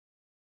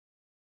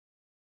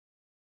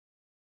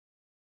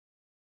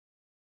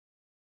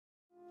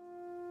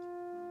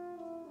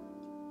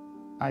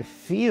I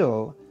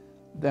feel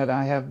that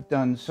I have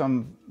done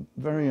some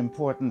very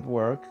important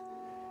work,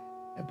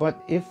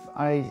 but if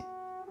I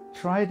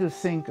try to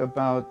think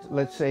about,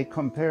 let's say,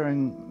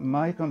 comparing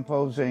my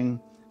composing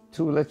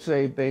to, let's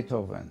say,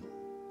 Beethoven,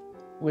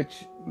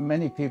 which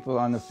many people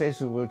on the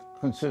face of it would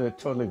consider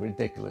totally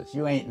ridiculous.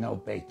 You ain't no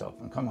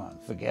Beethoven, come on,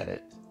 forget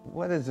it.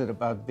 What is it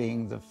about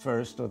being the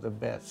first or the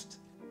best?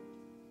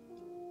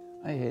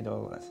 I hate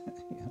all that.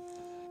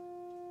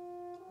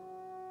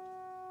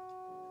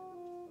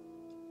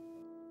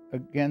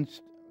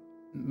 Against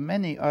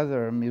many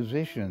other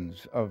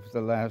musicians of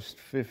the last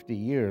 50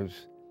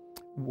 years,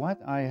 what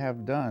I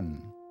have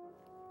done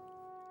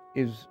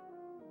is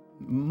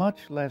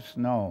much less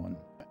known.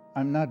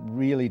 I'm not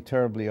really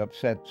terribly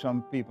upset.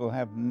 Some people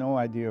have no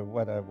idea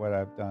what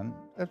I've done.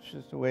 That's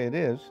just the way it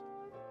is.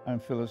 I'm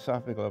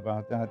philosophical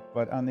about that.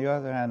 But on the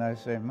other hand, I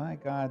say, my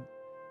God,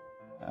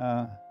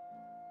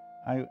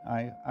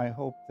 I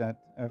hope that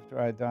after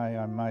I die,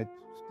 I might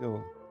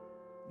still,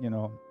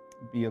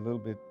 be a little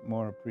bit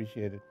more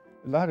appreciated.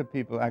 A lot of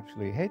people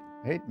actually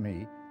hate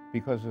me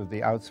because of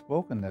the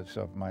outspokenness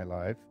of my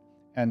life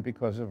and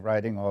because of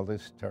writing all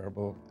this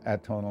terrible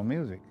atonal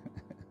music.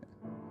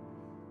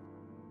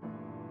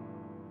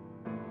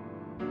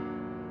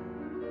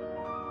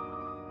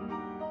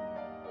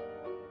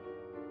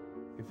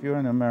 If you're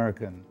an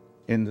American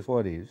in the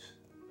 40s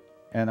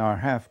and are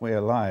halfway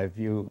alive,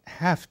 you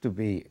have to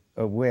be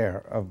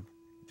aware of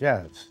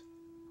jazz.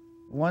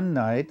 One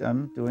night,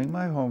 I'm doing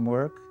my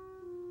homework.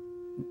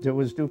 There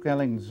was Duke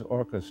Ellington's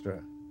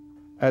orchestra.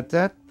 At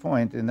that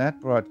point in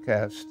that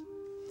broadcast,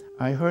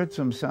 I heard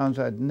some sounds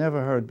I'd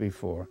never heard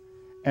before,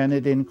 and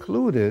it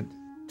included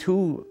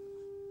two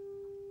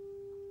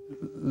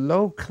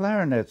low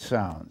clarinet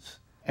sounds.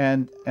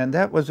 And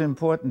that was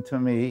important to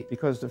me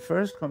because the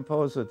first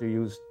composer to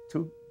use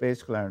two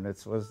bass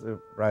clarinets was the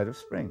Rite of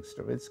Spring,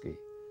 Stravinsky.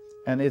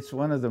 And it's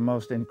one of the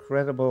most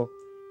incredible,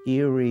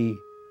 eerie,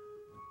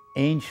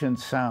 ancient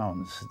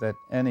sounds that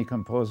any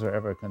composer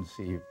ever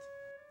conceived.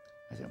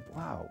 I said,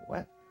 wow,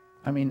 what?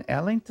 I mean,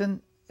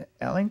 Ellington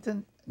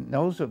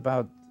knows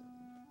about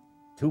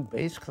two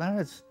bass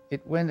clarinets.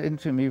 It went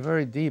into me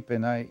very deep,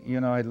 and I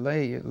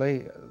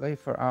lay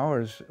for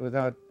hours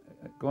without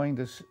going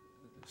to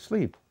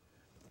sleep.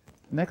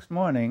 Next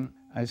morning,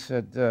 I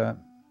said,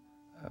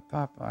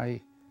 Pop,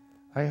 I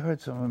heard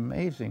some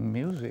amazing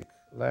music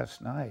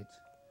last night.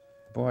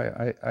 Boy,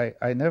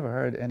 I never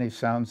heard any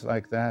sounds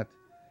like that.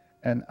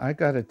 And I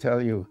got to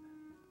tell you,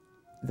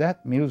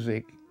 that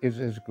music is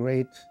as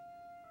great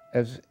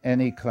as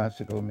any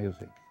classical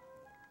music.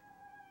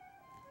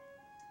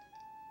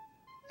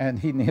 And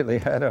he nearly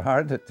had a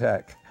heart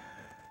attack.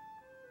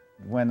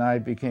 When I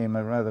became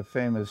a rather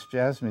famous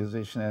jazz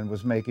musician and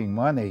was making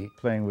money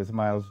playing with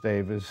Miles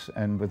Davis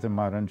and with the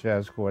Modern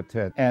Jazz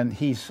Quartet, and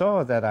he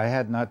saw that I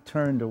had not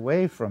turned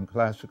away from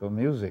classical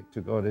music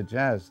to go to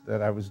jazz,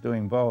 that I was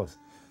doing both,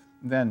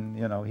 then,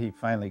 he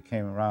finally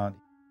came around.